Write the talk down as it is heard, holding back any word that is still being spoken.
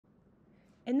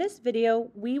In this video,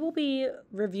 we will be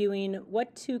reviewing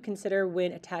what to consider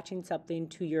when attaching something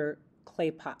to your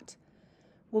clay pot.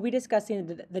 We'll be discussing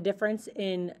the difference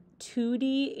in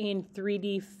 2D and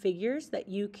 3D figures that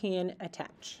you can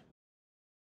attach.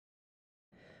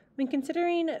 When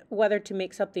considering whether to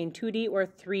make something 2D or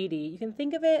 3D, you can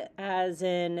think of it as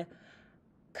in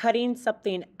cutting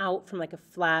something out from like a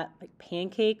flat like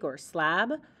pancake or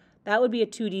slab. That would be a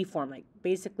 2D form, like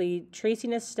basically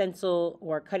tracing a stencil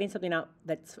or cutting something out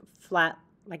that's flat,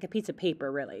 like a piece of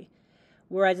paper, really.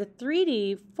 Whereas a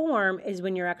 3D form is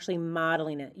when you're actually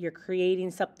modeling it. You're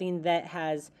creating something that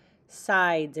has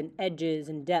sides and edges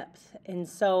and depth. And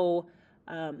so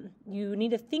you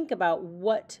need to think about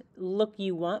what look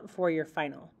you want for your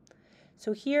final.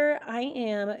 So here I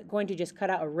am going to just cut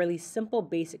out a really simple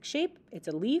basic shape. It's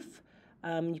a leaf.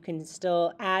 You can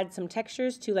still add some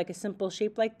textures to like a simple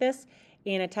shape like this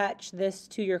and attach this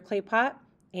to your clay pot,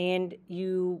 and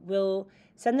you will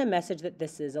send the message that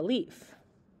this is a leaf.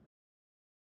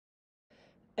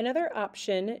 Another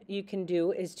option you can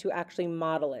do is to actually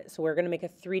model it. So we're going to make a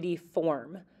 3D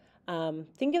form.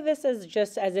 Think of this as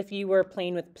just as if you were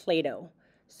playing with Play-Doh.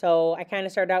 So I kind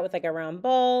of started out with like a round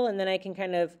ball, and then I can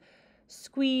kind of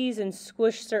squeeze and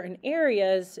squish certain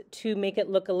areas to make it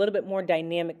look a little bit more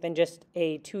dynamic than just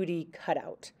a 2D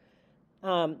cutout.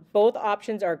 Both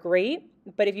options are great,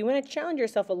 but if you want to challenge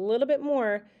yourself a little bit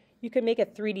more, you could make a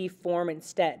 3D form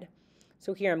instead.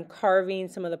 So here I'm carving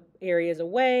some of the areas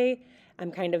away.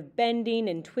 I'm kind of bending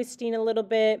and twisting a little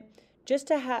bit just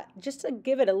to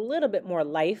give it a little bit more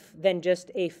life than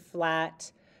just a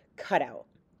flat cutout.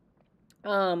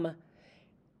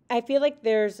 I feel like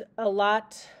there's a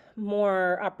lot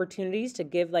more opportunities to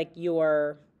give like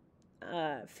your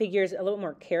figures a little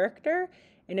more character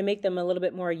and to make them a little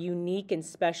bit more unique and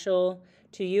special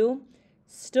to you.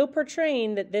 Still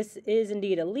portraying that this is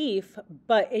indeed a leaf,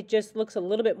 but it just looks a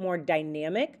little bit more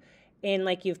dynamic and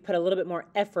like you've put a little bit more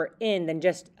effort in than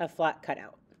just a flat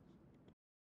cutout.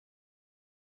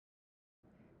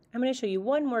 I'm going to show you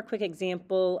one more quick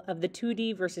example of the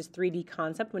 2D versus 3D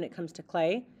concept when it comes to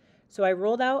clay. So I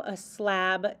rolled out a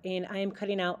slab and I am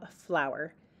cutting out a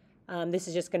flower. This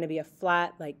is just going to be a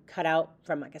flat, like cut out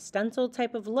from like a stencil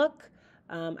type of look.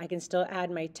 I can still add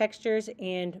my textures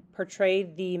and portray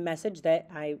the message that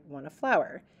I want a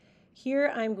flower.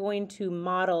 Here I'm going to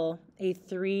model a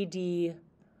 3D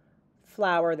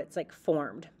flower that's like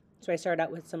formed. So I started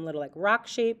out with some little like rock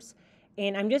shapes,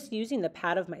 and I'm just using the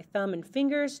pad of my thumb and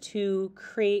fingers to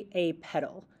create a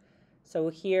petal. So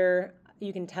here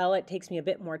you can tell it takes me a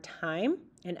bit more time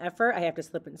and effort. I have to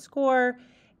slip and score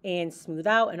and smooth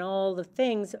out and all the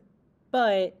things,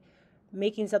 but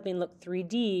making something look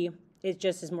 3D is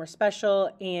just as more special,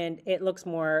 and it looks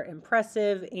more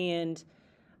impressive and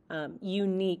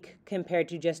unique compared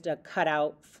to just a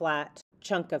cutout flat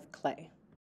chunk of clay.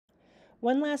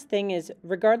 One last thing is,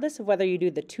 regardless of whether you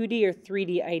do the 2D or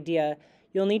 3D idea,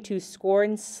 you'll need to score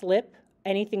and slip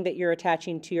anything that you're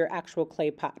attaching to your actual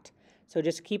clay pot. So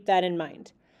just keep that in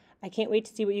mind. I can't wait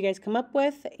to see what you guys come up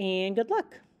with, and good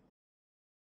luck.